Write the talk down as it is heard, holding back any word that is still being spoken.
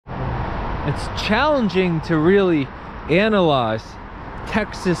It's challenging to really analyze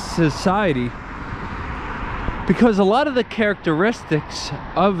Texas society because a lot of the characteristics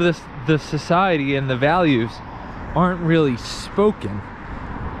of the society and the values aren't really spoken.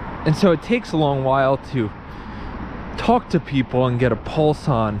 And so it takes a long while to talk to people and get a pulse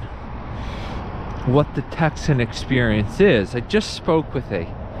on what the Texan experience is. I just spoke with a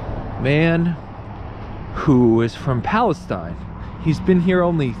man who is from Palestine. He's been here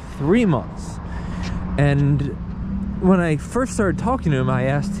only 3 months. And when I first started talking to him, I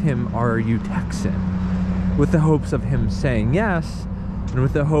asked him, "Are you Texan?" with the hopes of him saying yes, and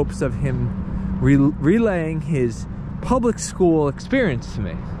with the hopes of him relaying his public school experience to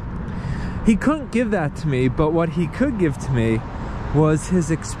me. He couldn't give that to me, but what he could give to me was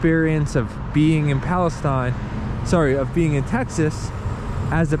his experience of being in Palestine, of being in Texas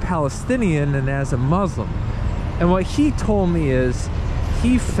as a Palestinian and as a Muslim. And what he told me is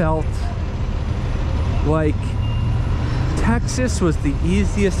he felt like Texas was the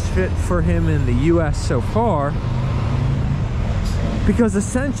easiest fit for him in the US so far, because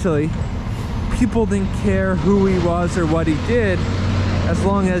essentially people didn't care who he was or what he did as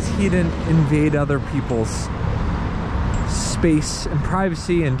long as he didn't invade other people's space and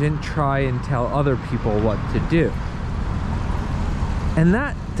privacy and didn't try and tell other people what to do. And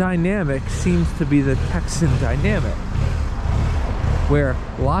that dynamic seems to be the Texan dynamic, where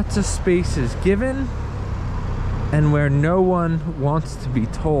lots of space is given and where no one wants to be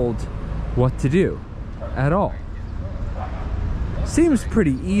told what to do at all. Seems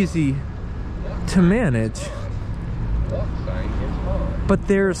pretty easy to manage, but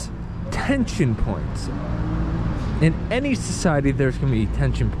there's tension points. In any society, there's going to be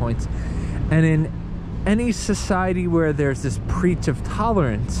tension points. And in any society where there's this preach of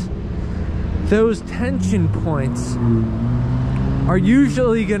tolerance, those tension points are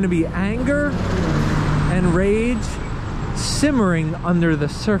usually going to be anger and rage simmering under the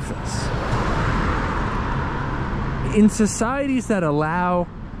surface. In societies that allow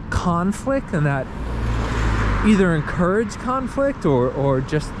conflict and that either encourage conflict or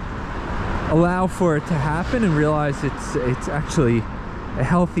just allow for it to happen and realize it's actually a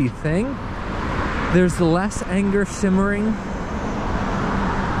healthy thing, there's less anger simmering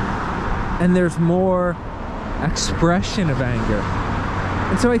and there's more expression of anger.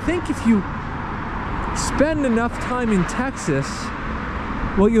 And so I think if you spend enough time in Texas,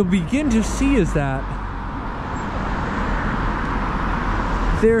 what you'll begin to see is that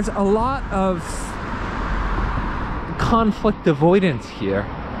there's a lot of conflict avoidance here,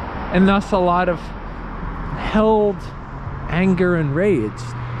 and thus a lot of held anger and rage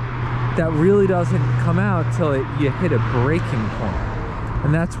that really doesn't come out till you hit a breaking point.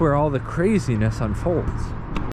 And that's where all the craziness unfolds.